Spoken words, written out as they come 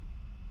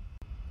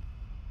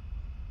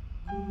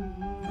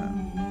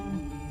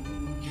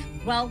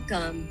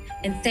Welcome,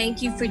 and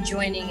thank you for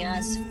joining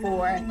us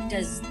for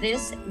Does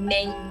This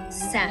Make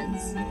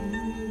Sense?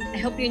 I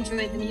hope you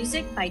enjoy the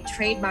music by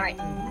Trade Martin.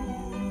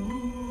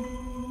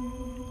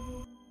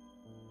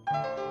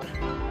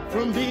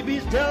 From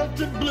Phoebe's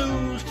Delta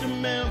Blues to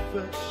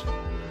Memphis,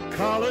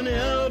 calling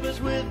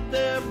Elvis with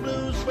their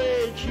blue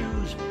suede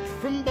shoes.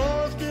 From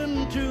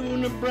Boston to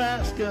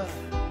Nebraska,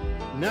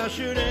 now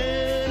should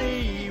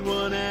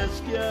anyone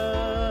ask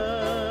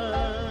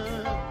ya,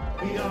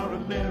 we are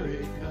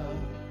America.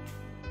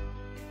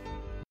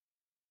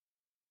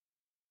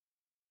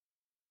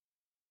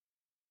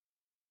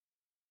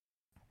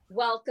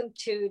 Welcome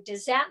to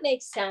Does That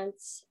Make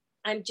Sense?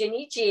 I'm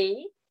Ginny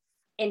G,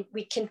 and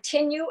we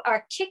continue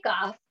our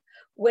kickoff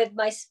with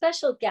my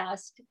special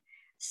guest,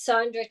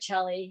 Sandra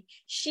Celli.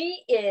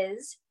 She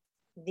is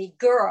the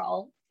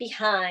girl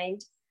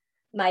behind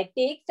My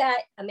Big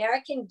Fat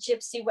American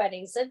Gypsy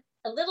Weddings.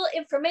 A little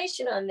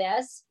information on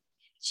this.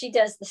 She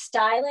does the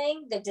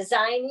styling, the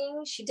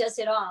designing, she does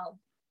it all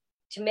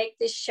to make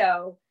this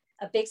show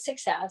a big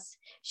success.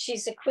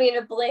 She's the queen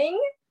of bling,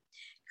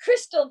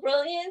 crystal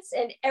brilliance,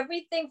 and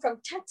everything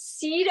from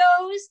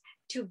tuxedos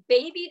to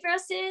baby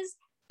dresses,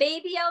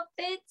 baby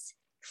outfits,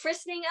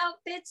 christening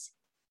outfits,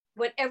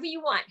 whatever you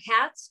want,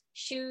 hats,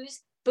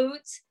 shoes,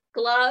 boots,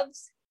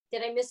 gloves.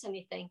 Did I miss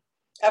anything?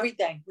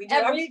 Everything. We do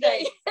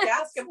everything.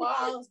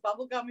 Basketballs,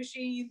 bubblegum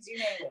machines, you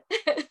name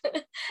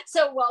it.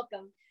 So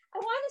welcome. I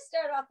want to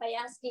start off by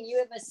asking, you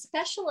have a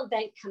special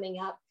event coming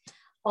up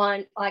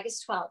on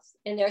August 12th,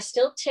 and there are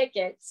still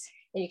tickets,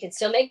 and you can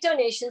still make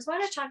donations. Why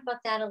don't I talk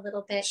about that a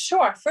little bit?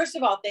 Sure. First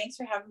of all, thanks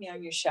for having me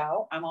on your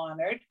show. I'm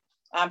honored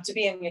to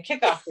be in your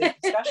kickoff week,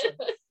 especially.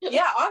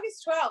 Yeah,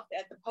 August 12th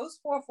at the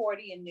Post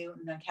 440 in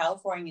Newton on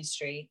California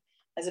Street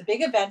is a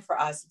big event for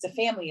us. It's a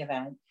family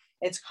event.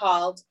 It's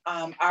called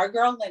Our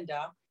Girl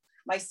Linda.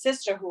 My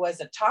sister, who was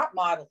a top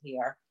model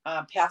here,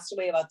 passed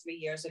away about 3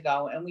 years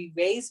ago, and we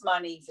raise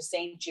money for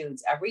St.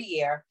 Jude's every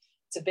year.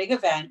 It's a big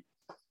event,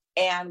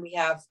 and we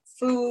have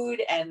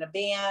food and a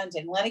band,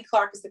 and Lenny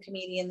Clark is the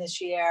comedian this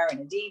year,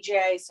 and a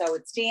DJ, so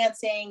it's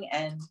dancing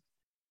and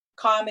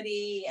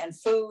comedy and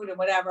food and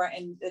whatever,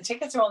 and the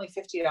tickets are only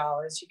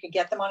 $50. You can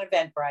get them on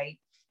Eventbrite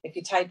if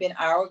you type in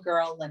Our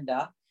Girl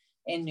Linda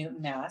in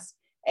Newton, Mass.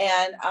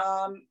 And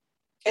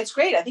it's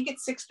great. I think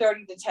it's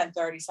 6:30 to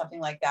 10:30,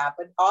 something like that.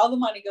 But all the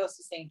money goes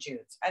to St.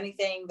 Jude's.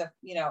 Anything that,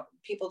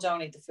 people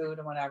donate the food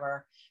and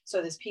whatever.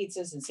 So there's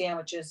pizzas and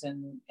sandwiches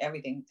and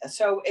everything.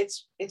 So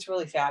it's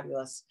really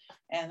fabulous.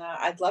 And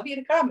I'd love you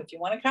to come. If you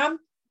want to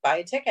come, buy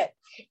a ticket.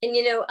 And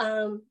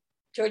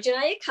George and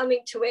I are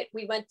coming to it.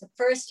 We went the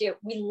first year.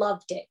 We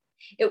loved it.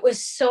 It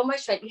was so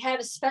much fun. You had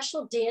a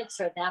special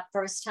dancer that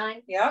first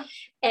time. Yeah.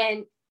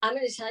 And I'm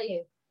going to tell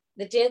you,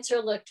 the dancer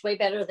looked way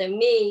better than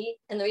me.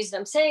 And the reason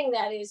I'm saying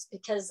that is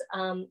because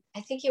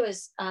I think he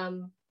was a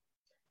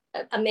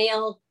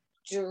male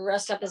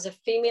dressed up as a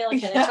female.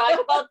 Can I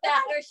talk about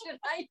that, or should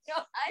I?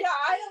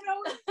 I don't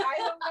know.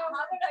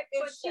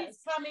 If she's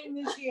coming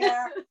this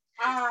year.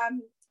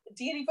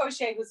 Danny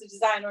Fauché, who's a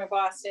designer in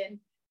Boston,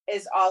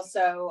 is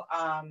also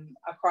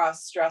a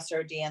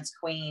cross-dresser dance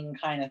queen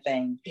kind of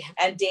thing. Yeah.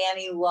 And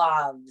Danny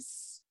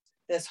loves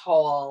this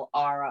whole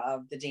aura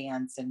of the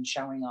dance and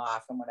showing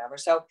off and whatever.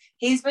 So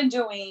he's been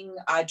doing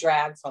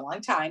drag for a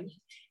long time,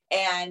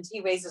 and he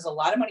raises a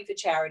lot of money for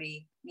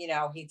charity.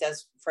 He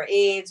does for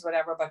AIDS,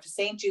 whatever, but for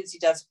St. Jude's, he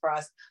does it for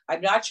us. I'm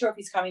not sure if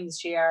he's coming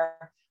this year.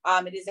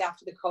 It is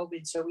after the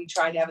COVID, so we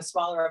tried to have a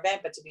smaller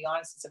event, but to be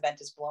honest, this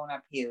event is blown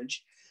up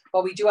huge.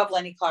 But we do have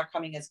Lenny Clark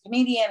coming as a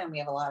comedian, and we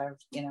have a lot of,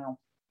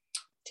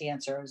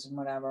 dancers and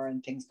whatever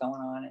and things going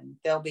on, and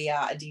there'll be a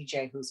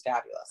DJ who's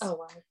fabulous. Oh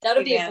wow,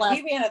 that'll be a blast.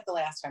 He ran it the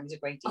last time. He's a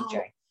great DJ.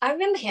 Oh, I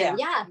remember him.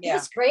 Yeah. He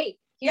was great.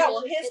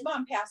 Well, his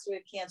mom passed away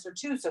of cancer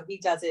too, so he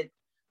does it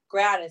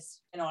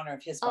gratis in honor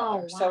of his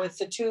mother. Wow. So it's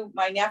the two.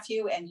 My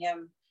nephew and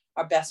him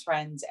are best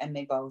friends, and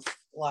they both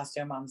lost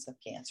their moms of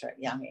cancer at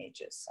young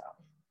ages. So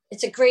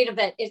it's a great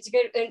event. It's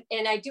good,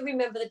 and I do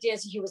remember the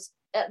dancer. He was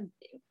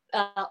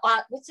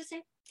what's his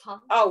name?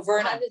 Paul? Oh,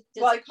 Verna.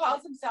 Well, he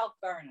calls himself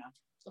Verna.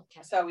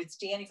 Okay. So it's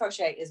Danny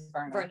Fauché is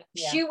Verna.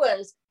 Yeah. She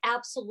was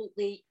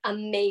absolutely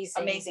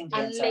amazing. Amazing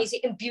dancer.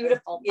 Amazing and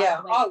beautiful.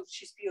 Yeah. Oh,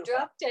 she's beautiful.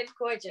 Drop dead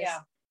gorgeous. Yeah.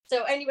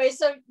 So anyway,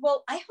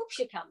 I hope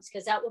she comes,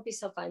 because that will be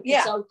so fun.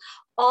 Yeah. So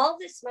all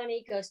this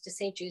money goes to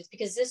St. Jude's,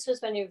 because this was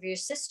one of your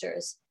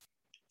sister's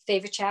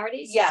favorite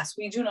charities. Yes,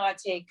 we do not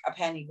take a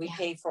penny. We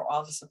pay for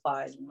all the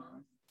supplies.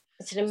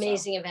 It's an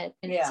amazing event,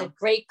 and it's a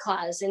great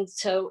cause. And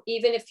so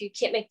even if you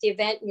can't make the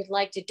event and you'd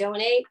like to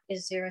donate,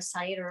 is there a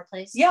site or a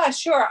place? Yeah,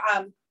 sure.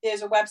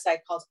 There's a website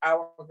called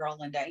Our Girl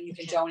Linda, and you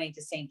can donate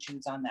to St.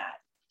 Jude's on that.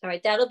 All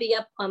right, that'll be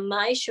up on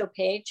my show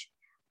page,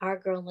 Our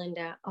Girl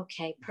Linda.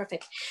 Okay,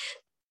 perfect.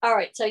 All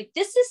right, so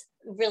this is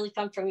really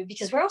fun for me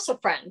because we're also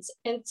friends.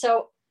 And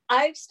so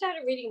I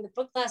started reading the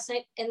book last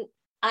night, and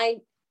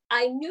I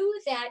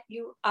knew that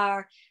you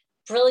are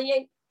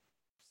brilliant,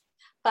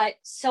 but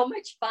so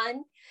much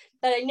fun,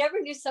 but I never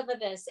knew some of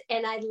this.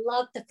 And I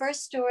loved the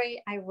first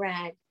story I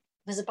read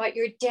was about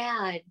your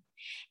dad.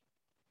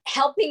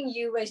 helping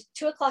you at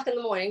 2:00 in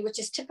the morning, which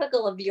is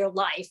typical of your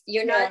life.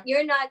 You're not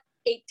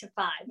 8 to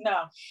 5.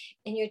 No.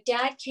 And your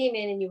dad came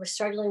in and you were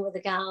struggling with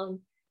a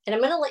gown. And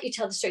I'm going to let you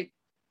tell the story.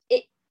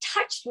 It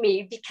touched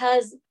me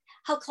because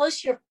how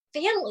close your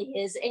family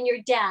is and your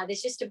dad.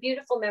 It's just a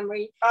beautiful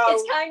memory.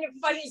 It's kind of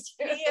funny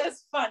too. He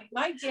is funny.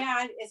 My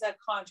dad is a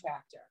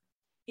contractor.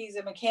 He's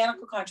a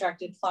mechanical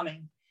contractor in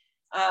plumbing.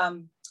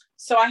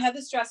 So I had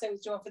this dress I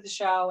was doing for the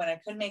show and I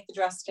couldn't make the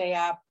dress stay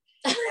up.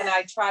 And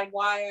I tried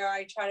wire,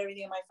 I tried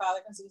everything. And my father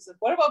comes and he says,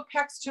 what about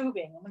PEX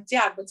tubing? I'm like,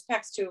 Dad, what's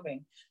PEX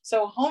tubing?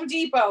 So Home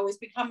Depot has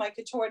become my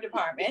couture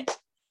department.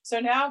 So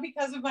now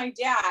because of my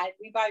dad,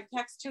 we buy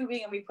PEX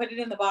tubing and we put it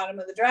in the bottom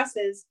of the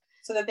dresses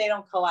so that they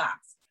don't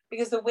collapse.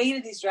 Because the weight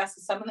of these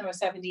dresses, some of them are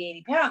 70,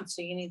 80 pounds.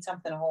 So you need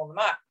something to hold them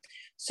up.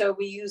 So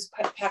we use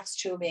PEX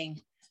tubing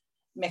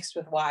mixed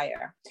with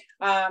wire.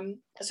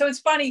 So it's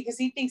funny because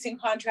he thinks in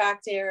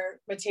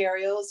contractor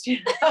materials,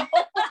 you know.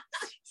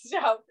 So,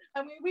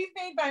 I mean, we've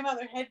made my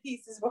mother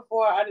headpieces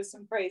before out of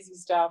some crazy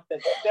stuff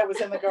that was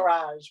in the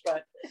garage,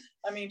 but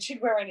I mean,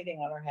 she'd wear anything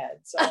on her head.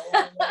 So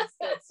that's,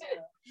 you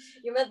know.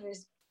 Your mother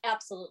is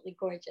absolutely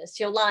gorgeous.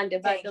 Yolanda,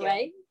 by the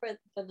way, for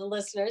the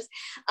listeners.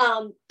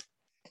 I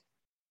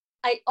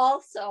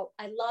love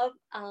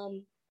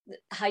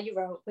how you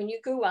wrote, when you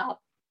grew up,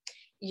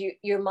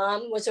 your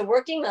mom was a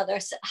working mother,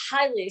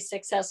 highly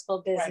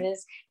successful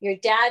business. Right. Your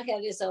dad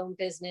had his own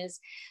business.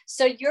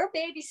 So your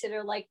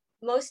babysitter, like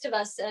most of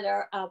us that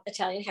are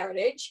Italian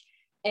heritage,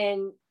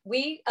 and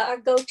our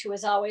go-to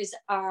is always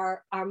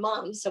our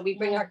moms. So we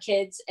bring our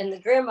kids and the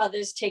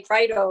grandmothers take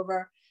right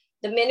over.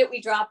 The minute we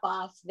drop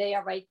off, they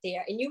are right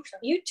there. And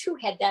you too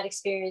had that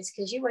experience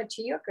because you went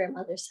to your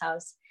grandmother's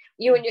house,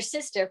 you and your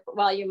sister,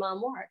 while your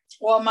mom worked.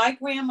 Well, my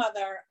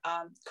grandmother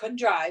couldn't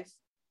drive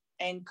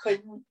and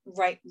couldn't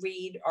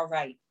read or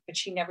write, but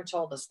she never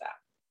told us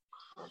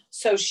that.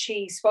 So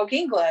she spoke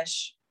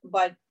English,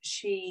 but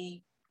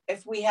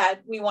if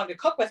we wanted to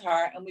cook with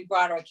her and we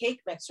brought her a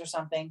cake mix or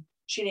something,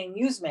 she didn't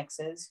use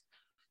mixes.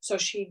 So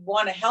she'd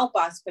want to help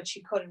us, but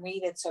she couldn't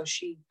read it. So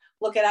she'd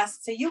look at us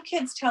and say, you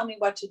kids tell me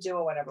what to do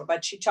or whatever.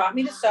 But she taught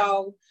me to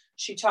sew.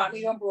 She taught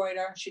me to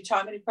embroider. She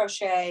taught me to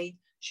crochet.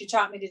 She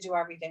taught me to do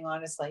everything,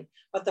 honestly.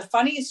 But the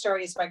funniest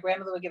story is my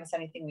grandmother would give us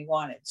anything we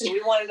wanted. So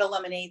we wanted a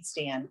lemonade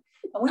stand.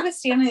 And we were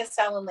standing there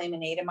selling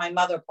lemonade. And my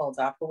mother pulled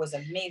up, who was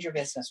a major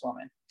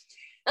businesswoman.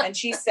 And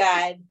she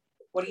said,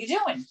 what are you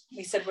doing?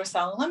 We said, we're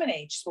selling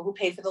lemonade. She said, well, who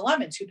paid for the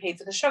lemons? Who paid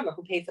for the sugar?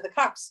 Who paid for the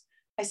cups?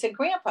 I said,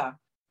 Grandpa.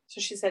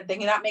 So she said, then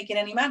you're not making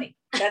any money.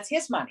 That's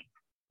his money.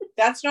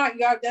 That's not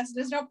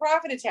there's no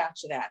profit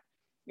attached to that.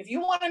 If you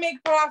want to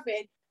make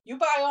profit, you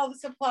buy all the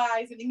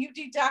supplies and then you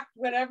deduct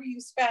whatever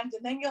you spend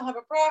and then you'll have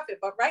a profit.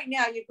 But right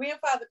now your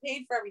grandfather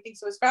paid for everything.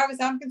 So as far as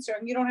I'm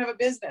concerned, you don't have a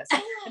business.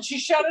 And she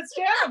shut us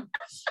down.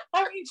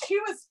 I mean, she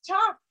was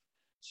tough.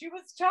 She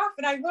was tough.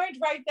 And I learned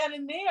right then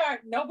and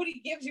there,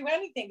 nobody gives you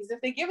anything. Because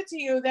if they give it to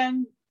you,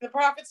 then the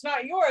profit's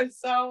not yours.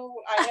 So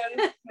I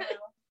had,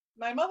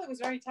 my mother was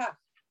very tough.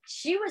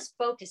 She was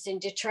focused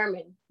and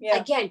determined. Yeah.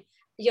 Again,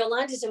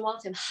 Yolanda's in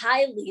Waltham,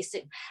 highly.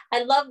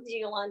 I love the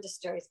Yolanda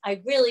stories.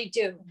 I really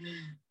do.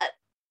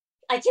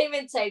 I can't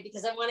even say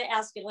because I want to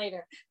ask you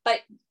later, but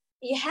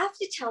you have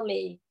to tell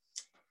me,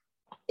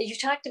 you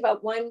talked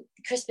about one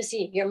Christmas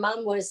Eve, your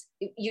mom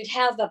you'd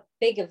have a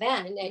big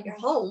event at your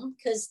home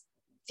because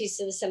Feast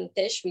of the Seventh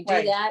Fish, we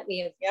do that.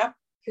 We have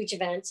huge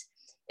events.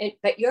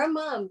 But your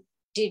mom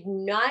did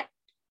not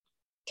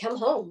come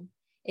home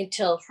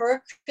until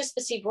her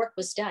Christmas Eve work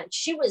was done.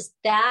 She was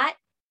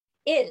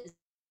and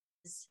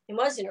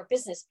was in her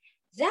business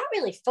that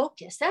really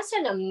focused. That's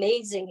an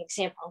amazing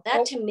example.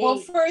 To me. Well,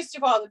 first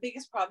of all, the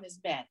biggest problem is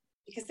men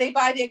because they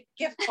buy their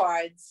gift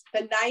cards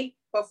the night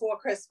before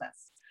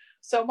Christmas.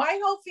 So my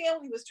whole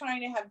family was trying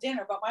to have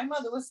dinner, but my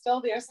mother was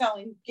still there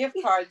selling gift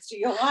cards to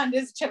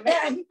Yolanda's to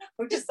men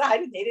who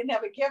decided they didn't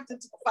have a gift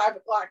until 5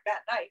 o'clock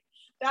that night.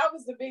 That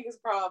was the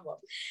biggest problem.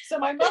 So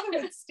my mother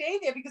would stay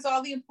there because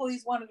all the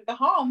employees wanted to go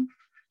home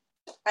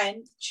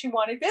and she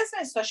wanted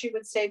business. So she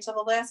would stay till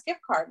the last gift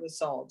card was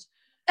sold.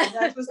 And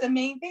that was the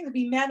main thing, to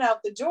be men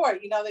out the door.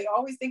 You know, they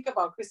always think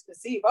about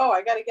Christmas Eve. Oh,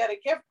 I got to get a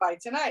gift by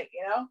tonight,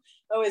 you know.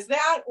 It was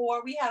that,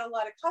 or we had a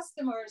lot of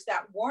customers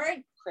that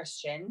weren't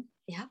Christian.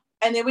 Yeah.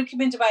 And they would come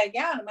in to buy a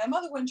gown and my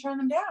mother wouldn't turn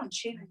them down.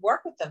 She'd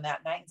work with them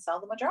that night and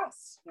sell them a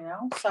dress, you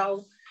know.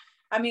 So,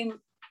 I mean,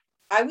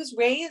 I was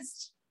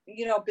raised,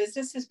 you know,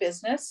 business is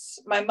business.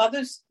 My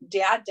mother's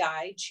dad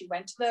died. She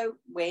went to the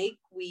wake.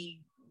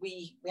 We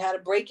had a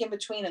break in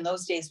between. In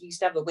those days, we used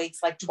to have the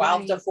wakes like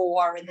 12 to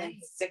 4 and then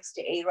 6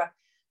 to 8.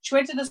 She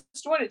went to the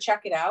store to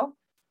check it out,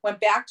 went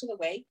back to the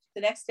wake.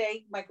 The next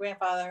day, my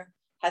grandfather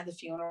had the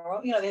funeral.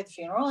 You know, they had the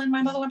funeral and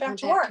my mother went back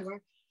to work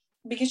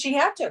because she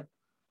had to.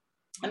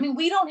 I mean,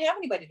 we don't have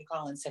anybody to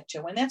call in sick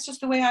to. And that's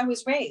just the way I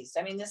was raised.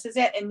 I mean, this is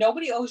it. And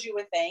nobody owes you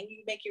a thing.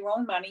 You make your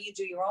own money. You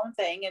do your own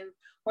thing. And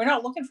we're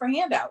not looking for a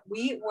handout.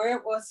 We're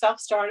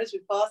self-starters.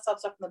 We pull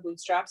ourselves up in the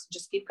bootstraps and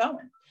just keep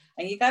going.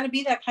 And you got to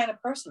be that kind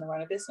of person to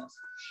run a business.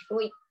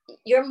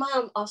 your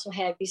mom also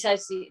had,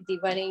 besides the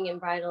wedding and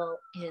bridal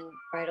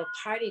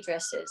party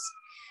dresses,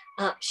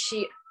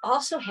 she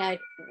also had,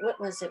 what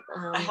was it?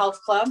 A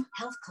health club.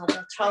 Health club,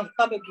 that's right. Health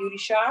club, a beauty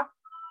shop,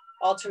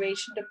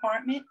 alteration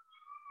department,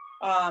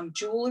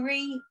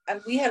 jewelry,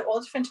 and we had all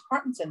different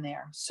departments in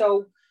there.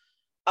 So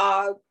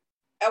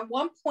at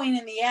one point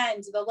in the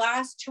end, the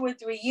last 2 or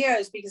 3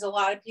 years, because a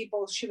lot of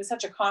people, she was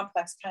such a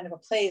complex kind of a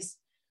place,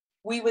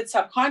 we would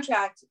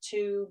subcontract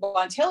to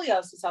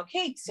Bontilios to sell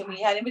cakes, and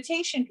we had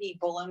invitation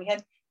people, and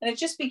it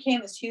just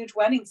became this huge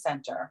wedding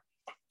center.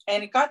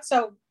 And it got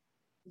so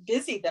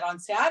busy that on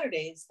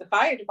Saturdays, the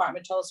fire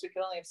department told us we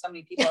could only have so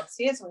many people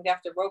upstairs, and we'd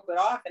have to rope it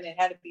off, and it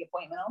had to be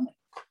appointment only.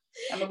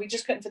 I mean, we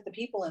just couldn't fit the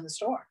people in the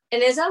store.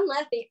 And as I'm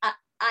laughing,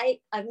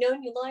 I've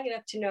known you long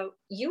enough to know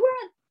you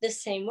were the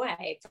same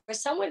way. For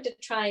someone to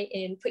try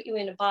and put you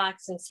in a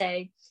box and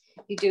say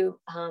you do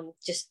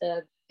just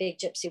the big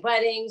gypsy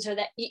weddings, or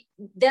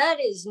that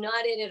is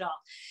not it at all.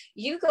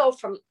 You go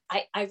from,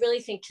 I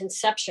really think,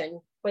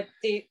 conception with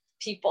the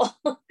people,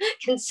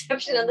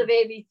 conception of the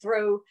baby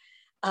through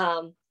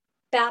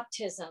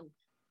baptism,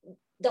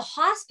 the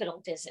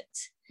hospital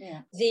visits,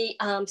 the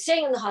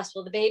staying in the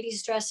hospital, the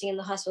baby's dressing in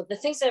the hospital, the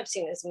things that I've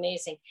seen is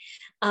amazing.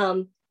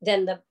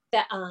 Then the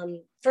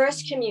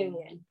first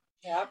communion,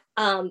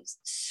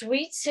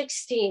 sweet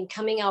 16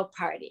 coming out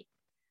party,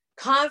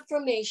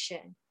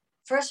 confirmation,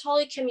 first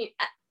Holy Communion.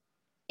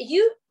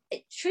 You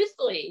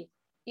truthfully,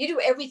 you do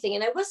everything.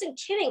 And I wasn't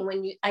kidding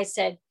when I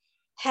said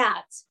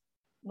hats.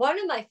 One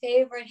of my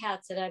favorite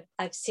hats that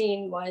I've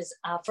seen was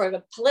for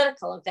a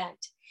political event.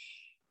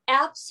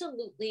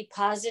 Absolutely,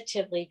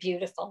 positively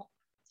beautiful.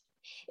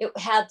 It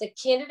had the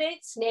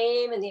candidate's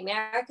name and the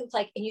American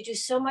flag, and you do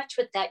so much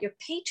with that. Your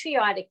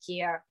patriotic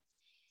gear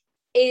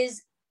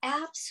is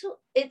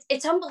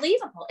it's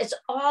unbelievable. It's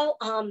all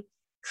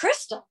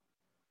crystal.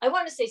 I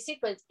want to say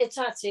sequence. It's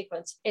not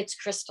sequence. It's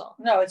crystal.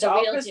 No, it's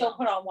all crystal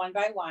put on one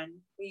by one.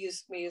 We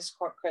use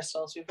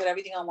crystals. We put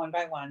everything on one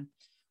by one.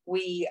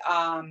 We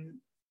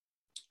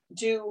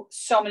do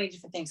so many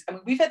different things. I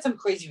mean, we've had some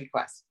crazy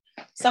requests.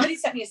 Somebody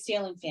sent me a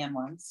ceiling fan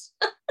once,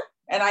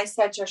 and I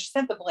said to her, she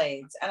sent the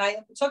blades, and I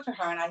took to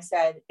her and I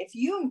said, if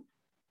you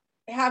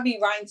have me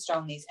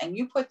rhinestone these and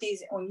you put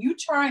these, when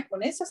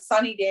it's a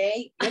sunny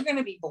day, you're going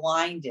to be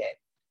blinded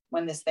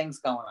when this thing's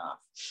going off.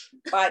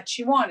 But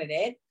she wanted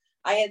it.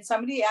 I had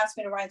somebody ask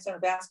me to rhinestone a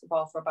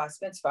basketball for a bar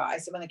mitzvah. I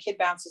said, when the kid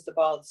bounces the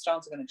ball, the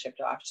stones are going to chip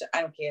it off. She said,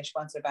 I don't care. She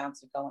wants to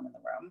bounce it going in the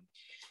room.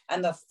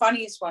 And the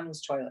funniest one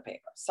was toilet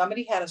paper.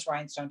 Somebody had us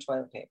rhinestone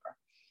toilet paper.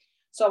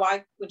 So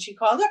when she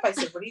called up, I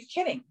said, what are you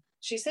kidding?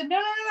 She said, no.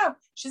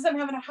 She said, I'm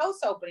having a house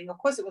opening. Of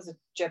course, it was a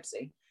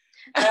gypsy.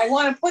 And I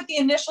want to put the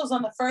initials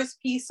on the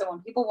first piece, so when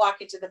people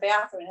walk into the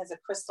bathroom, it has a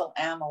crystal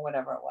M or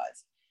whatever it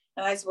was.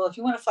 And I said, well, if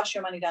you want to flush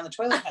your money down the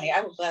toilet, honey,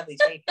 I will gladly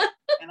take it.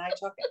 And I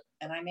took it,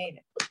 and I made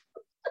it.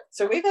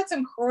 So we've had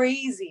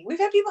we've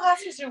had people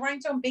ask us to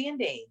rhinestone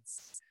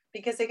Band-Aids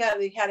because they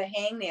had a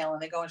hangnail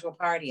and they go into a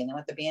party and they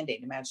want the Band-Aid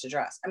to match the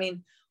dress. I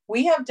mean,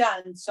 we have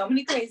done so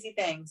many crazy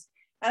things,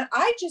 and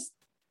I just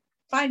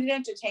find it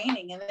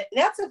entertaining. And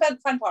that's the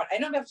fun part. I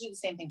don't have to do the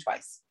same thing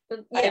twice.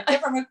 I have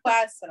different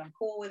requests and I'm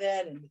cool with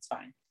it, and it's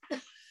fine.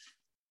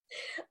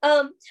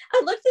 I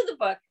looked at the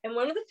book, and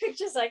one of the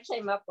pictures I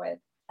came up with,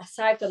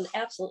 aside from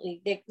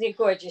absolutely, they're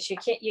gorgeous. You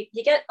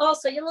get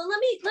also,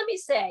 let me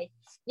say,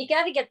 you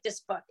got to get this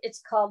book.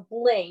 It's called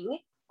Bling,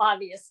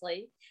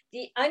 obviously,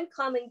 The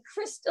Uncommon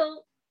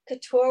Crystal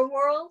Couture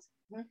World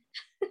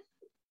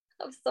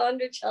of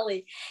Sandra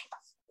Celli.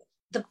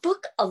 The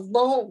book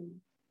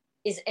alone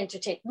is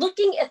entertaining.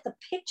 Looking at the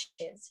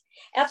pictures,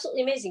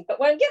 absolutely amazing. But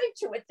what I'm getting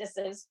to with this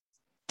is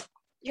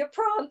your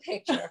prom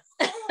picture.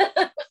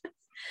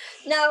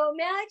 Now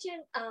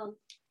imagine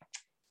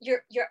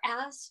you're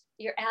asked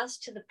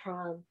to the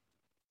prom,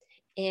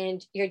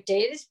 and your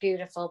date is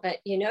beautiful, but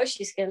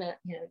she's gonna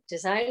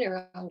design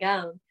her own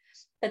gown.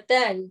 But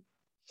then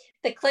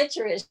the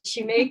clincher is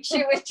she makes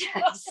you a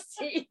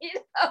tuxedo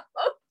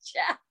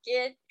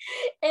jacket,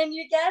 and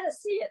you gotta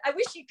see it. I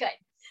wish you could.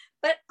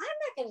 But I'm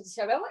not going to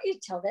disturb. I want you to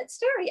tell that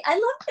story. I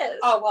love this.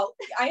 Oh, well,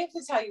 I have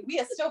to tell you, we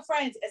are still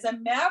friends. As a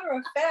matter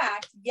of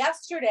fact,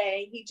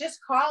 yesterday, he just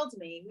called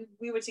me.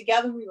 We were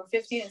together. We were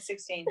 15 and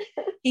 16.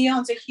 He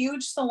owns a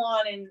huge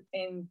salon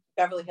in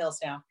Beverly Hills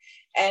now.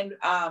 And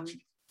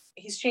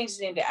he's changed his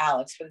name to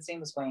Alex, but his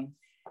name was Wayne.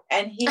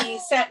 And he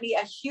sent me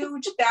a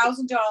huge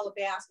 $1,000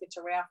 basket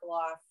to raffle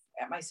off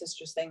at my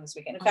sister's thing this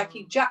weekend. In fact,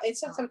 it's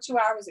just 2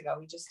 hours ago.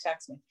 He just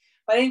texted me.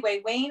 But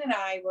anyway, Wayne and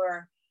I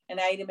were an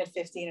item at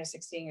 15 or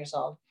 16 years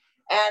old.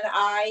 And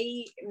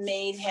I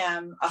made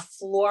him a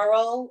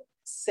floral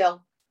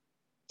silk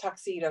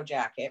tuxedo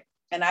jacket.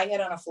 And I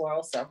had on a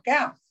floral silk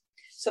gown.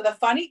 So the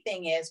funny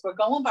thing is, we're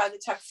going by the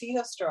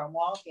tuxedo store in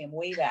Waltham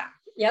way back.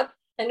 Yep.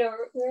 I know.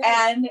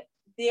 And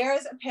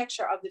there's a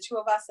picture of the two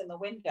of us in the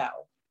window.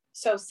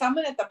 So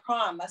someone at the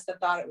prom must have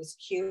thought it was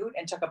cute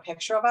and took a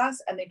picture of us,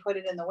 and they put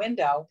it in the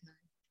window.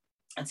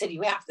 and said,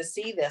 you have to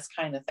see this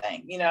kind of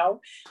thing, you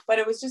know, but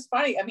it was just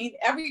funny. I mean,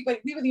 everybody,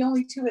 we were the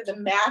only two with the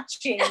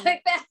matching,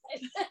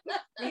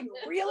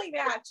 really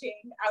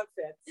matching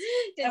outfits.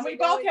 And we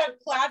both had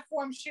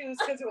platform shoes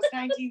because it was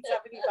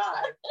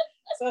 1975.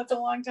 So that's a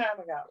long time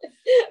ago.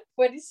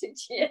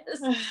 46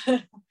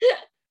 years.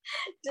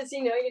 Does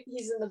he know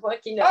he's in the book?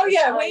 He knows. Oh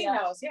yeah, he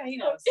knows. Yeah, he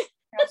knows.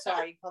 I'm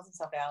sorry, he calls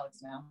himself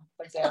Alex now.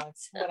 What's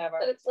Alex? Whatever.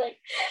 It's like,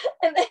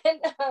 and then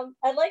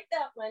I like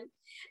that one,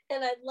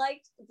 and I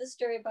liked the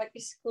story about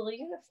your school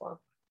uniform.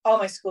 Oh,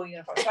 my school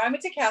uniform. So I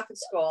went to Catholic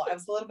school. I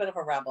was a little bit of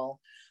a rebel.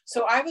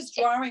 So I was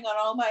drawing on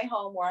all my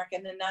homework,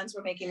 and the nuns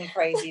were making me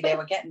crazy. They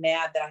were getting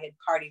mad that I had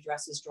party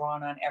dresses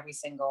drawn on every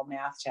single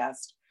math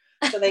test.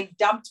 So they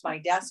dumped my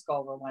desk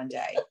over one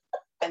day,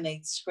 and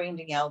they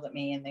screamed and yelled at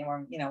me. And they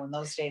were, you know, in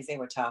those days they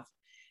were tough.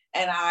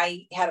 And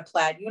I had a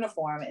plaid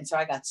uniform. And so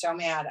I got so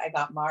mad, I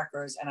got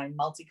markers and I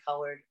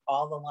multicolored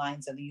all the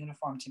lines of the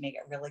uniform to make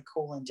it really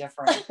cool and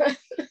different.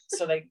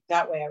 So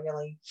that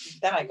way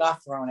then I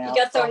got thrown out.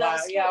 You got thrown out.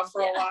 Yeah,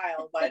 for a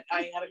while, but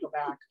I had to go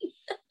back.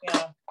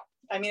 Yeah.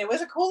 I mean, it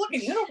was a cool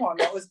looking uniform.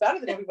 It was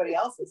better than everybody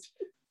else's.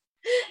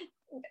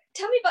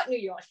 Tell me about New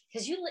York,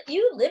 because you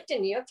lived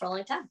in New York for a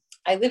long time.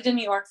 I lived in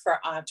New York for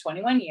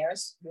 21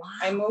 years. Wow.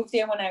 I moved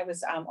there when I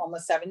was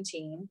almost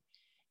 17.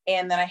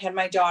 And then I had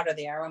my daughter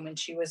there. And when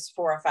she was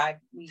 4 or 5,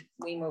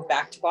 we moved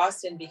back to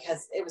Boston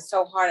because it was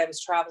so hard. I was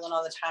traveling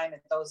all the time.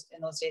 In those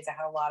days, I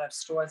had a lot of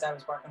stores I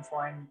was working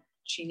for, and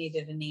she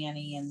needed a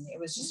nanny, and it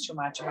was just too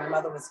much. And my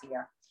mother was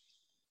here.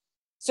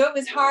 So it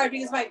was hard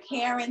because my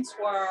parents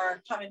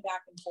were coming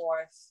back and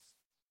forth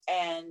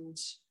and,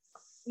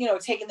 you know,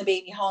 taking the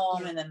baby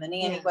home. And then the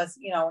nanny was,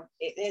 you know,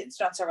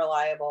 it's not so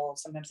reliable.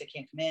 Sometimes they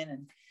can't come in.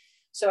 And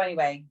so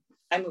anyway,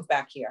 I moved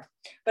back here,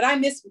 but I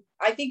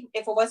think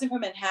if it wasn't for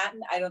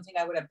Manhattan, I don't think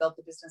I would have built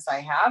the business I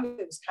have.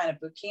 It was kind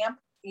of boot camp,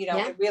 you know,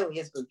 It really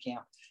is boot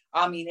camp.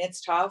 I mean, it's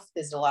tough.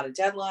 There's a lot of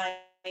deadlines.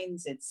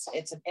 It's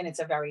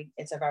a very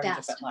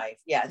different life.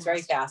 Yeah. It's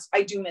very fast.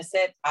 I do miss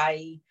it.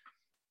 I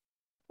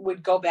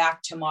would go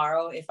back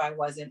tomorrow if I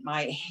wasn't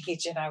my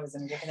age and I was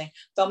in a different thing.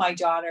 Though my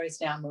daughter has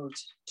now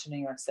moved to New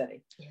York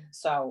City. Yeah.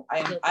 So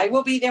I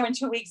will be there in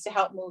 2 weeks to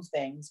help move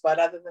things. But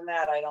other than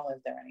that, I don't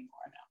live there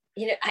anymore now.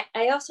 You know,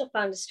 I also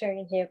found a story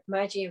in here,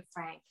 Margie and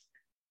Frank.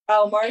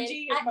 Oh,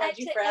 Margie I have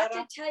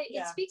to tell you,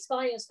 it speaks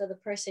volumes for the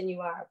person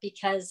you are,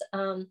 because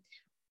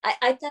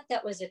I thought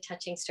that was a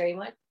touching story.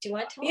 Do you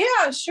want to tell me?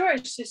 Yeah, sure.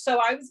 So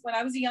when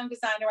I was a young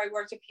designer, I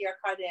worked at Pierre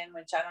Cardin,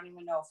 which I don't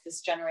even know if this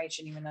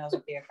generation even knows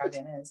what Pierre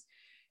Cardin is.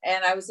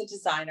 And I was a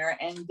designer,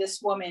 and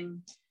this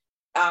woman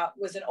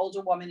was an older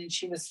woman, and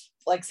she was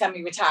like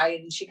semi-retired,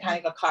 and she kind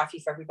of got coffee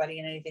for everybody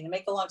and anything. To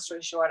make a long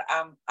story short,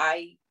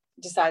 I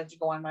decided to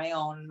go on my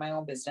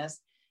own business,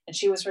 and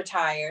she was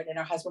retired, and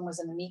her husband was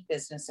in the meat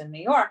business in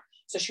New York.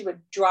 So she would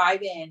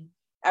drive in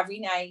every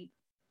night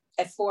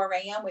at 4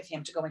 a.m. with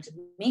him to go into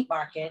the meat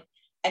market,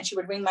 and she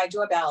would ring my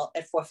doorbell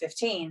at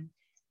 4:15,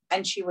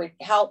 and she would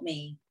help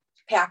me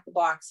pack the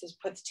boxes,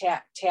 put the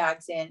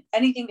tags in,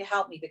 anything to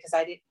help me, because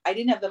I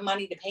didn't have the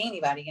money to pay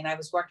anybody, and I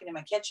was working in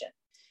my kitchen.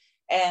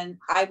 And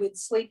I would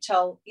sleep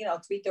till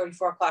 3:30,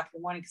 4 o'clock in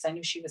the morning because I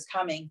knew she was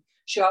coming.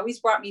 She always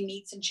brought me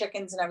meats and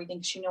chickens and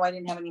everything. She knew I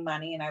didn't have any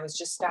money, and I was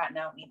just starting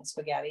out eating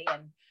spaghetti.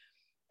 And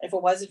if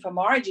it wasn't for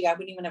Margie, I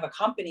wouldn't even have a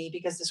company,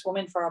 because this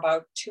woman for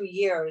about 2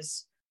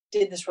 years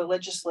did this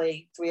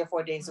religiously 3 or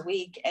 4 days a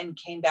week and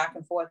came back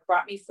and forth,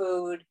 brought me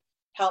food,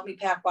 helped me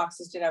pack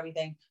boxes, did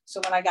everything. So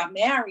when I got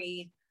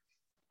married,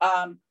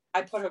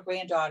 I put her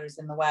granddaughters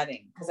in the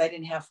wedding because I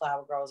didn't have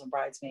flower girls and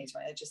bridesmaids.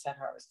 I just had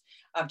hers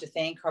to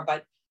thank her,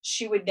 but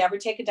she would never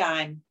take a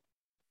dime.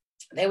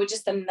 They were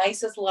just the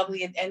nicest,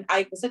 lovely, and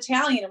I was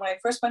Italian. And when I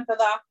first went for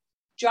the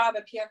job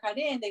at Pierre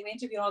Cardin, they were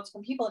interviewing all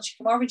different people, and she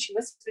came over and she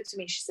whispered to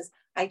me, she says,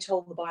 I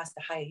told the boss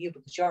to hire you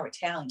because you're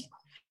Italian.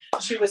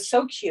 She was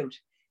so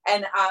cute.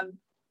 And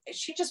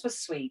she just was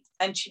sweet.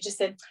 And she just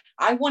said,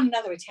 I want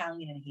another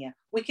Italian in here.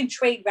 We can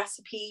trade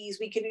recipes.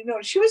 We can,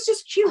 she was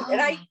just cute.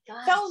 And I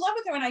fell in love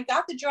with her, and I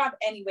got the job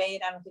anyway.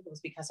 And I don't think it was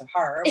because of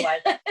her,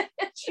 but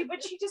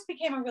she just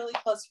became a really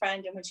close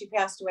friend. And when she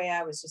passed away,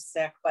 I was just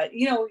sick, but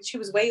she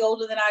was way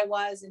older than I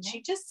was. And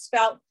she just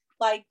felt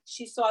like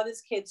she saw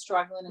this kid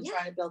struggling and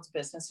trying to build a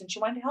business, and she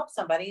wanted to help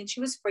somebody, and she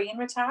was free and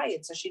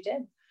retired. So she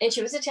did. And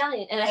she was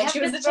Italian. And I have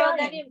to throw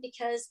that in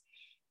because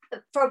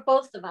for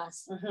both of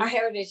us, our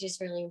heritage is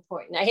really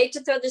important. I hate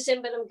to throw this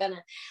in, but I'm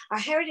gonna. Our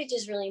heritage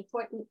is really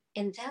important,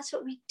 and that's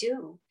what we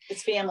do.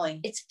 It's family.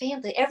 It's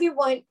family.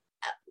 Everyone,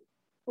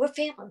 we're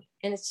family,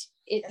 and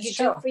you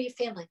do it for your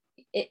family,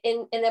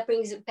 and that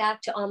brings it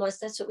back to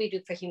almost. That's what we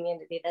do for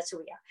humanity. That's who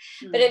we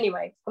are. But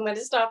anyway, I'm going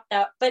to stop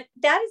that. But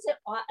that is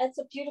it's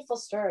a beautiful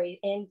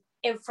story, and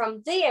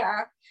from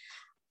there,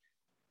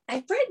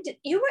 I read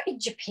you were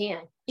in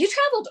Japan. You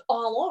traveled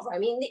all over. I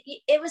mean,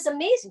 it was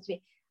amazing to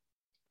me.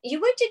 You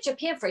went to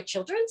Japan for a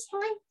children's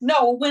line?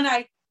 No, when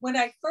I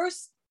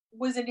first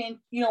was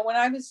when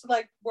I was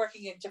like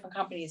working at different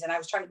companies and I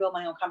was trying to build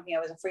my own company, I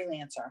was a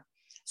freelancer.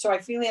 So I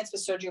freelanced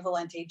with Sergio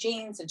Valente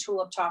jeans and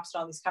Tulip tops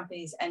and all these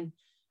companies. And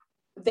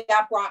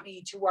that brought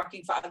me to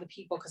working for other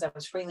people because I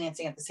was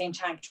freelancing at the same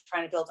time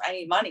trying to build. I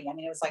need money. I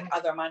mean, it was like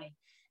other money.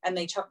 And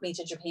they took me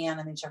to Japan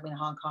and they took me to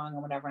Hong Kong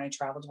or whatever. And I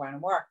traveled around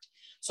and worked.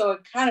 So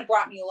it kind of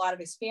brought me a lot of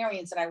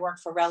experience. And I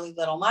worked for really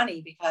little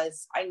money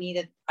because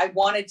I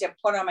wanted to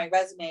put on my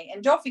resume.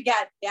 And don't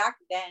forget, back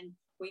then,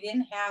 we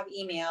didn't have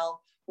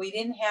email. We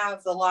didn't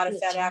have a lot of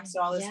FedEx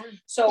and all this. Yeah.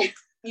 So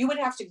you would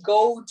have to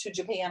go to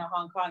Japan or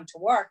Hong Kong to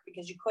work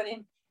because you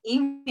couldn't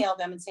email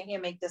them and say, here,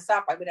 make this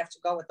up. I would have to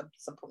go with the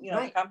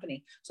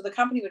company. So the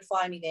company would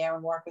fly me there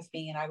and work with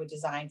me and I would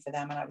design for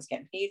them and I was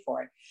getting paid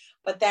for it.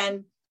 But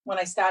then when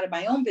I started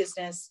my own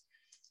business,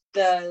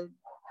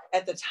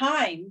 at the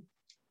time,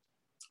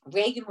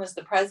 Reagan was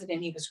the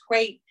president. He was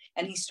great.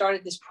 And he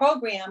started this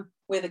program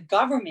where the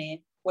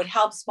government would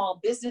help small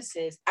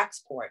businesses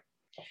export.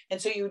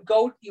 And so you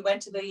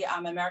went to the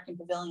American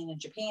Pavilion in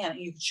Japan and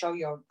you could show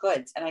your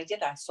goods. And I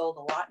did. I sold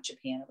a lot in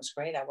Japan. It was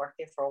great. I worked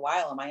there for a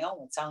while on my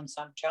own with selling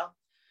Sandra Celli.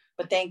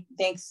 But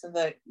thanks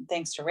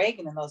to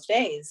Reagan in those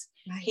days,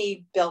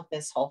 he built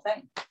this whole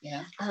thing.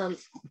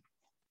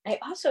 I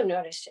also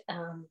noticed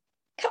a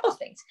couple of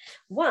things.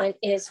 One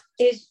is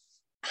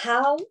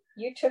how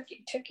you took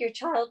your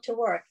child to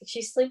work.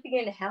 She's sleeping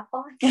in a hat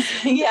box.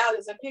 Yeah,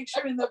 there's a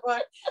picture in the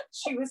book.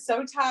 She was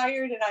so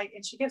tired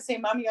and she kept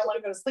saying, Mommy, I want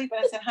to go to sleep.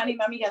 And I said, honey,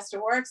 Mommy has to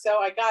work. So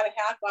I got a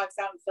hat box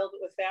out and filled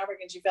it with fabric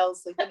and she fell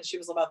asleep in it. She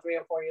was about 3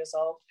 or 4 years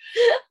old.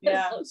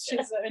 Yeah.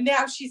 And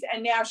now she's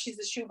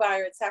a shoe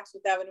buyer at Saks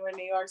Fifth Avenue in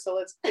New York.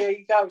 So there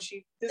you go.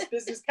 This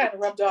business kind of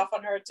rubbed off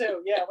on her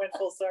too. Yeah, it went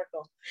full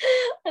circle.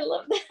 I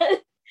love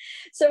that.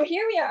 So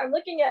here we are. I'm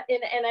looking at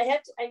it, and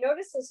I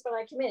noticed this when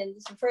I came in. This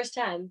is the first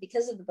time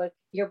because of the book.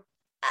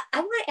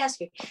 I want to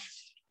ask you,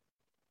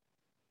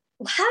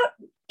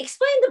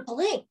 explain the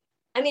bling.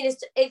 I mean,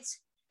 it's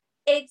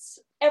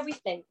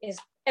everything. Is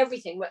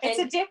everything. It's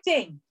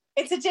addicting.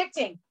 It's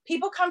addicting.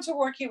 People come to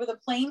work here with a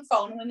plain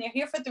phone. When they're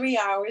here for 3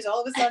 hours,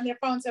 all of a sudden their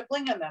phones have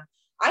bling on them.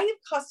 I have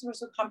customers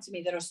who come to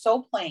me that are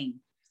so plain,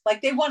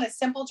 like they want a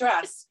simple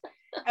dress.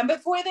 And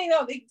before they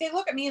know, they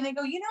look at me and they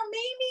go, maybe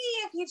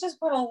if you just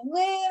put a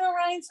little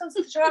rhinestones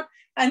at the top.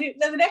 And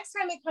then the next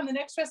time they come, the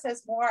next dress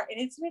has more. And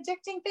it's an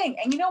addicting thing.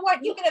 And you know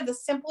what? You can have the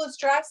simplest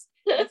dress.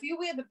 If you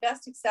wear the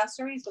best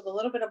accessories with a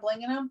little bit of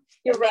bling in them,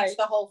 it makes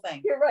the whole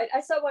thing. You're right. I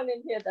saw one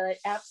in here that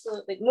I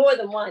absolutely, more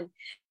than one.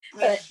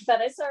 But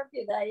I saw a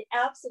few that I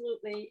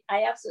absolutely,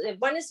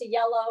 one is a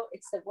yellow.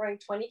 It's the wearing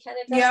 20 kind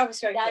of dress. Yeah, it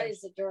was very That good.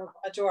 is adorable.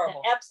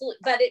 Adorable. Yeah, absolutely.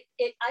 But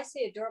I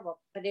say adorable,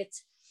 but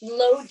it's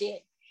loaded.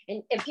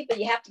 And people,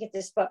 you have to get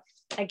this book.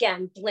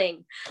 Again,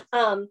 bling.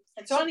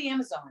 It's on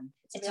Amazon.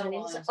 It's on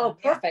Amazon. Oh,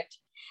 perfect.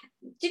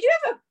 Yeah. Did you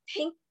have a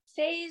pink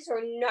phase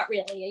or not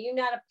really? Are you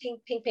not a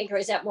pink, or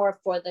is that more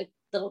for the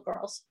little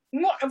girls?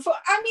 No,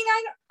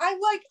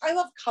 I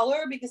love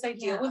color because I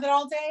deal with it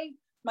all day.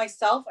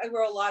 Myself, I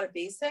wear a lot of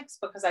basics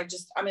because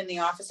I'm in the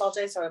office all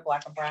day, so I have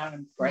black and brown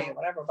and gray or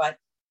whatever. But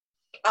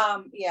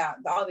all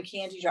the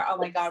candy. Oh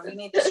my God, we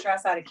made this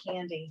dress out of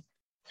candy.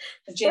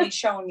 Jenny's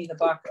showing me the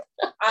book.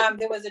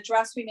 There was a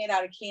dress we made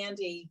out of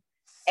candy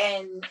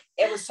and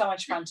it was so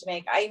much fun to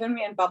make. I even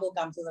ran bubble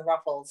gum through the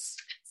ruffles.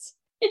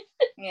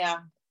 Yeah,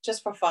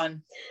 just for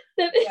fun.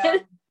 Yeah.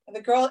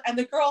 The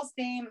girl's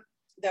name,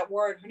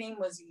 her name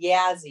was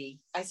Yazzie.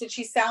 I said,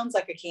 she sounds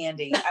like a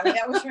candy. I mean,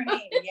 that was her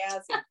name,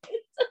 Yazzie.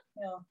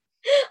 Yeah.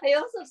 I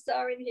also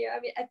saw in here, I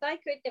mean,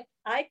 if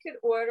I could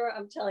order,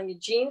 I'm telling you,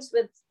 jeans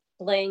with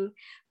bling,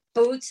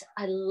 boots,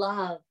 I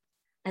love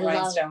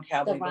Rhinestone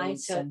cowboy the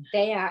rhinestone.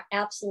 They are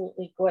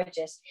absolutely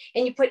gorgeous.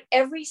 And you put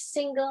every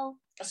single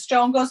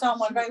stone goes on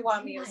one by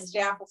one. We have a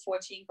staff of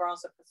 14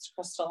 girls that put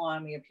crystal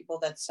on. We have people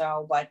that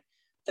sew. But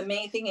the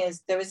main thing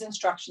is there is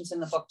instructions in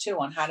the book too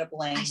on how to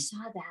bling. I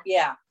saw that.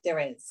 Yeah, there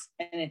is.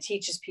 And it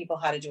teaches people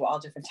how to do all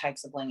different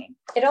types of blinging.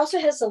 It also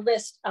has a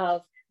list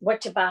of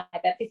what to buy.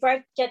 But before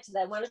I get to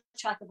that, I want to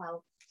talk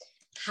about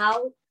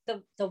how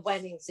the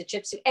weddings, the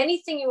gypsy,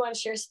 anything you want to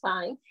share is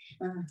fine.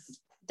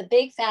 The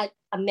big fat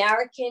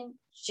American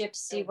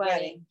gypsy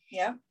wedding.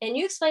 Yeah. And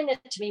you explained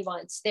that to me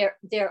once.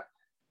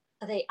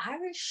 Are they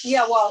Irish?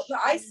 Yeah, well,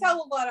 I sell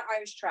a lot of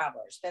Irish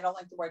travelers. They don't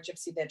like the word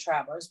gypsy, they're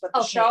travelers. But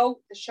the show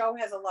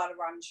has a lot of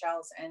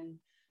Romichels and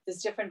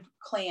there's different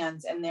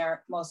clans and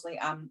they're mostly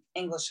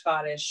English,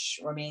 Scottish,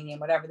 Romanian,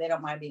 whatever. They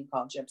don't mind being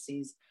called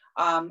gypsies.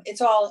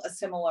 It's all a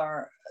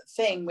similar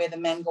thing where the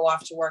men go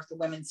off to work, the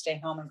women stay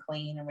home and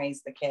clean and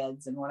raise the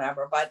kids and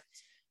whatever. But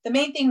the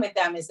main thing with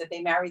them is that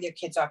they marry their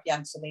kids off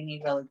young, so they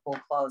need really cool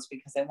clothes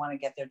because they want to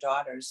get their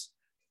daughters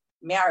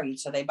married.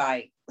 So they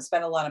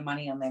spend a lot of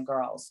money on their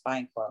girls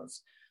buying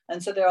clothes.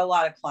 And so there are a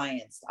lot of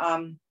clients.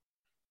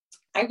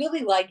 I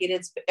really like it.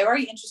 It's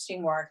very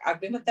interesting work.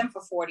 I've been with them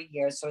for 40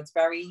 years. So it's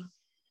very,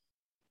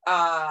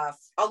 a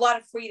lot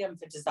of freedom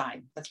for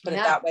design. Let's put it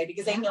that way,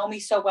 because they know me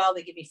so well.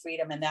 They give me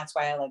freedom. And that's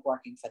why I like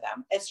working for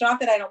them. It's not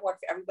that I don't work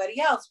for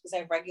everybody else because I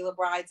have regular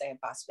brides. I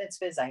have bas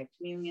mitzvahs. I have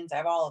communions. I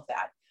have all of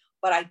that.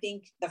 But I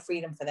think the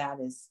freedom for that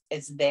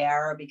is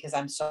there because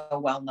I'm so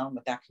well known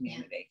with that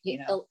community. Yeah. You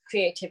know?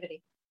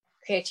 Creativity.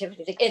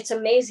 It's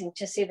amazing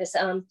to see this.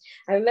 I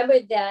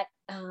remember that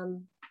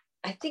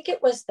I think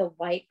it was the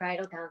white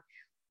bridal gown,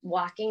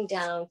 walking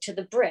down to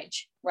the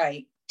bridge.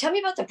 Right. Tell me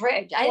about the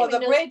bridge.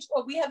 Bridge,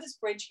 well, we have this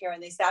bridge here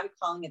and they started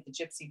calling it the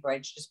Gypsy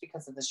Bridge just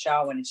because of the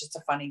show. And it's just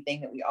a funny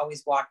thing that we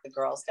always walk the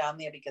girls down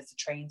there because the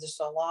trains are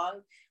so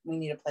long. We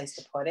need a place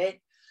to put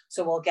it.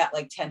 So we'll get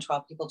like 10,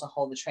 12 people to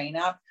hold the train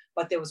up.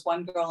 But there was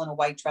one girl in a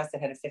white dress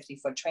that had a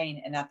 50-foot train.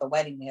 And at the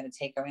wedding, we had to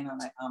take her in on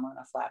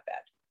a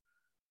flatbed.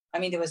 I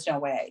mean, there was no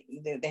way.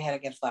 They had to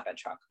get a flatbed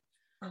truck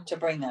to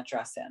bring that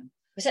dress in.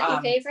 Was that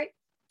your favorite?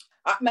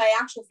 My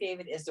actual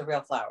favorite is the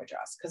real flower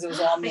dress because it was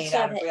all made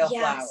out of real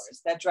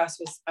flowers. That dress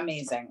was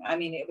amazing. I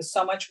mean, it was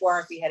so much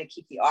work. We had to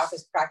keep the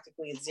office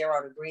practically at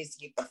 0 degrees to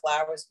keep the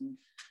flowers from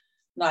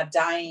not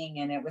dying.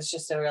 And it was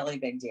just a really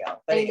big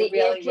deal. But it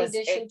really was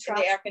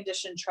the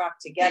air-conditioned truck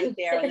to get it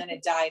there. And then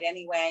it died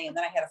anyway. And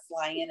then I had to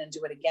fly in and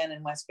do it again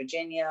in West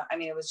Virginia. I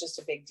mean, it was just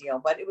a big deal.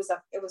 But it was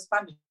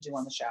fun to do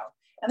on the show.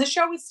 And the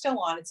show is still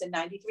on. It's in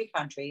 93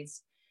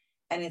 countries.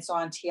 And it's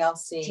on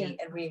TLC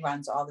and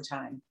reruns all the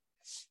time.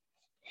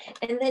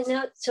 And then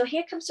now, so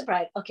here comes the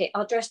bride. Okay,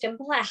 all dressed in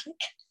black.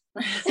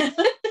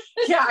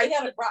 Yeah, I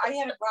had a bride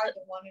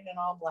that wanted an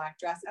all black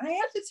dress, and I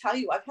have to tell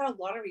you, I've had a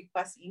lot of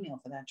requests email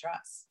for that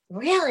dress.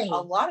 Really?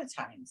 A lot of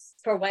times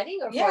for wedding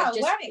or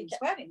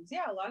weddings.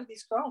 Yeah, a lot of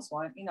these girls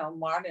want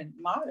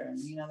modern.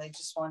 They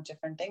just want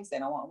different things. They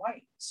don't want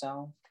white.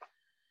 So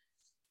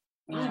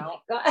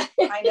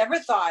I never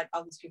thought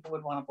all these people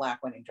would want a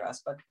black wedding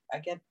dress, but I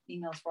get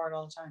emails for it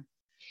all the time.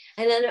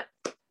 And then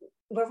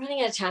we're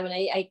running out of time, and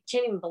I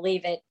can't even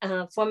believe it.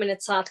 4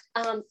 minutes left.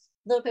 A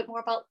little bit more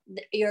about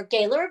your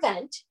gala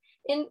event,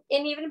 and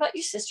even about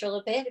your sister a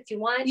little bit, if you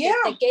want. Yeah.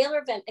 The gala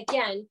event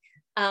again.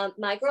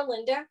 My Girl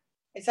Linda.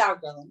 It's Our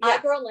Girl Linda. Our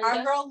Girl Linda.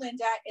 Our Girl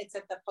Linda. It's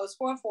at the Post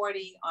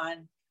 440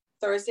 on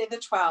Thursday the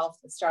 12th.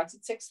 It starts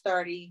at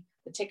 6:30.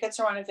 The tickets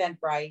are on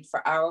Eventbrite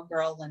for Our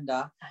Girl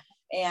Linda,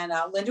 and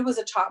Linda was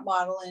a top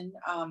model in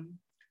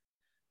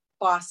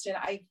Boston.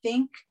 I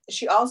think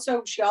she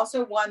also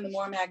won the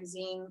More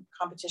Magazine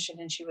competition,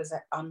 and she was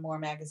on More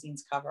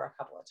Magazine's cover a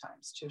couple of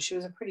times too. She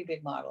was a pretty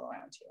big model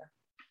around here.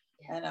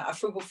 And a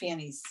Frugal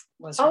Fannies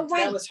was her,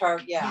 that was her.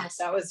 Yeah, yes.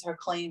 That was her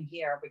claim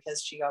here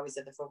because she always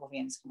did the Frugal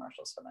Fannies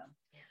commercials for them.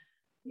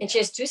 And she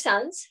has 2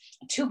 sons,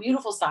 2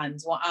 beautiful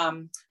sons.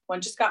 One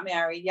just got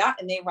married. Yeah,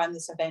 and they run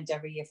this event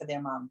every year for their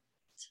mom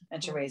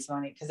and to raise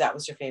money because that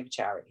was her favorite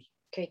charity.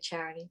 Great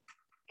charity.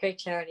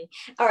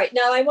 All right,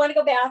 now I want to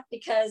go back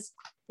because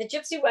the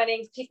Gypsy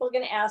weddings, people are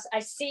going to ask, I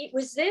see,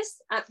 was this,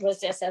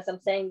 as I'm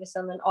saying this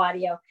on an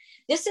audio,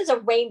 this is a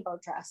rainbow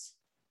dress.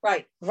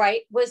 Right.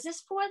 Was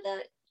this for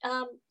the,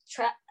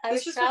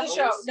 this was for the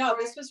show. No,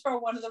 this was for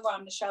one of the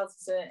Michelle,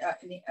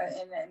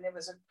 and there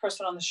was a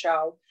person on the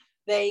show.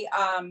 They,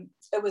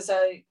 it was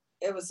a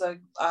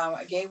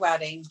gay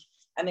wedding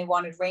and they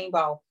wanted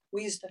rainbow.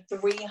 We used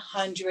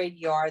 300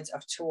 yards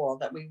of tulle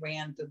that we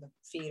ran through the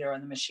feeder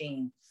and the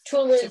machine.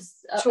 Tulle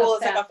is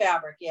like a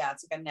fabric. Yeah,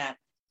 it's like a net.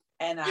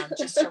 And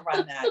just to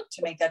run that,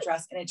 to make that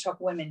dress. And it took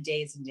women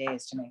days and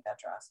days to make that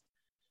dress.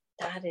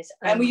 That is.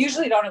 And we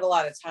usually don't have a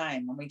lot of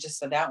time. And we just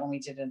said that when we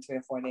did it in 3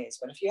 or 4 days.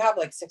 But if you have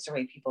like 6 or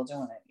 8 people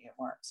doing it, it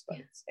works. But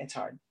it's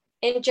hard.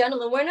 And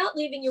gentlemen, we're not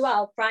leaving you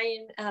out.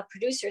 Brian,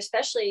 producer,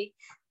 especially.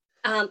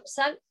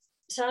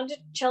 Sandra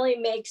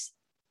Celli makes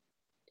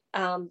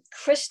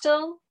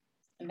crystal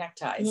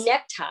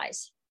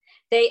neckties.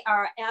 They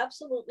are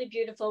absolutely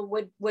beautiful.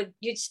 Would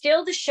you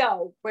steal the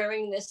show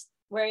wearing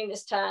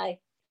this tie?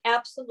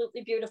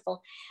 Absolutely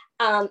beautiful.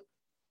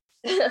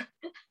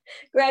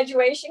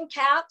 Graduation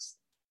caps,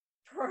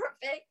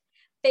 perfect.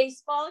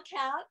 Baseball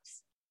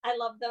caps, I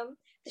love them.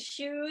 The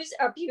shoes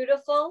are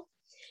beautiful,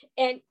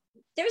 and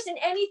there isn't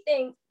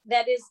anything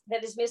that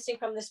is missing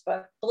from this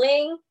book.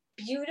 Bling,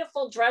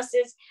 beautiful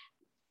dresses.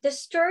 The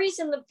stories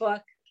in the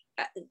book,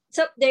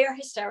 so they are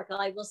hysterical,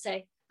 I will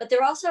say, but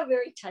they're also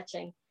very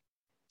touching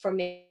for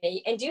me.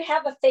 And do you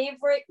have a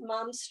favorite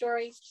mom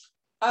story?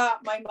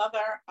 My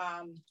mother,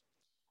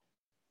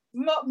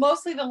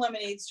 mostly the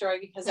lemonade story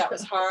because that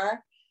was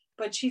her.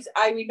 But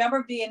I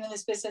remember being in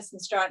this business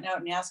and starting out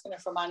and asking her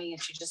for money,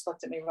 and she just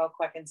looked at me real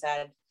quick and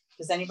said,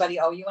 "Does anybody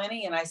owe you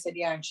any?" And I said,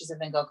 "Yeah." And she said,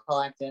 "Then go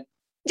collect it."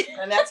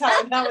 And that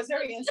was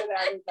her answer to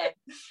everything.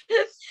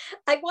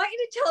 I want you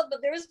to tell,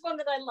 but there is one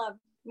that I love,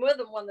 more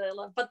than one that I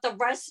love, but the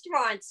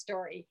restaurant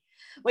story,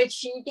 when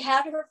she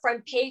had her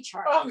friend page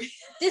her. Oh,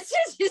 this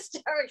is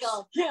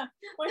hysterical. Yeah.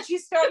 When she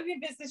started in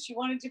business, she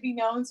wanted to be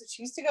known. So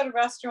she used to go to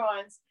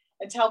restaurants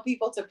and tell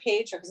people to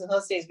page her, because in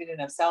those days we didn't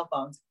have cell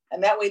phones.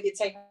 And that way they'd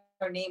take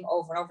her name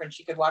over and over, and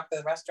she could walk to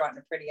the restaurant in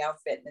a pretty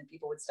outfit, and then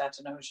people would start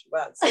to know who she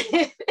was.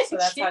 So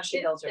that's how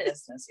she built her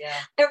business. Yeah.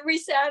 Every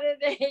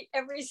Saturday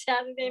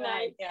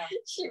night, yeah,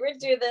 she would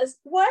do this.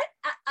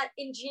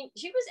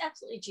 She was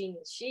absolutely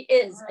genius. She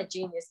is a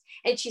genius,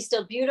 and she's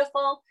still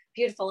beautiful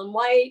in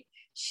white.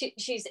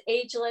 She's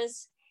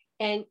ageless,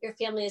 and your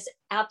family is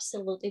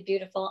absolutely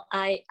beautiful.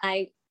 I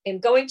am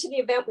going to the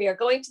event. We are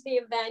going to the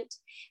event,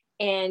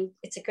 and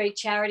it's a great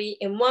charity.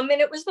 In 1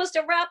 minute, we're supposed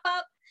to wrap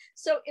up.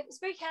 So it was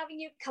great having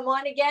you come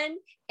on again,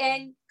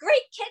 and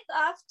great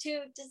kickoff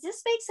to Does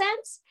This Make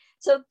Sense?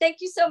 So thank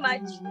you so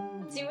much.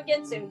 See you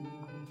again soon.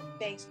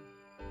 Thanks.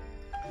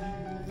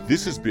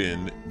 This has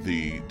been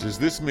the Does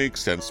This Make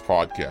Sense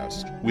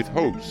podcast with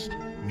host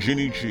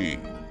Ginny G.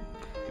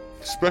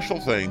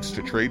 Special thanks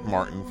to Trade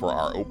Martin for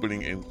our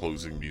opening and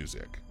closing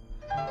music.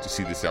 To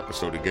see this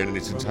episode again in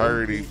its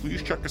entirety,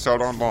 please check us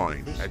out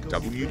online at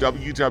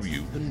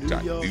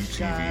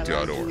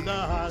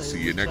www.newtv.org.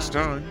 See you next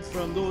time.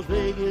 From those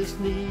Vegas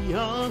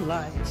neon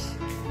lights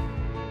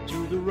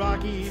to the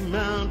Rocky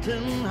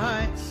Mountain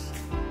Heights,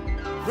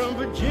 from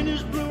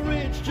Virginia's Blue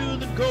Ridge to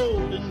the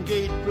Golden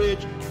Gate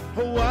Bridge,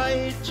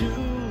 Hawaii to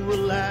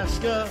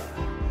Alaska.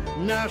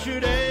 Now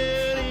should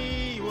any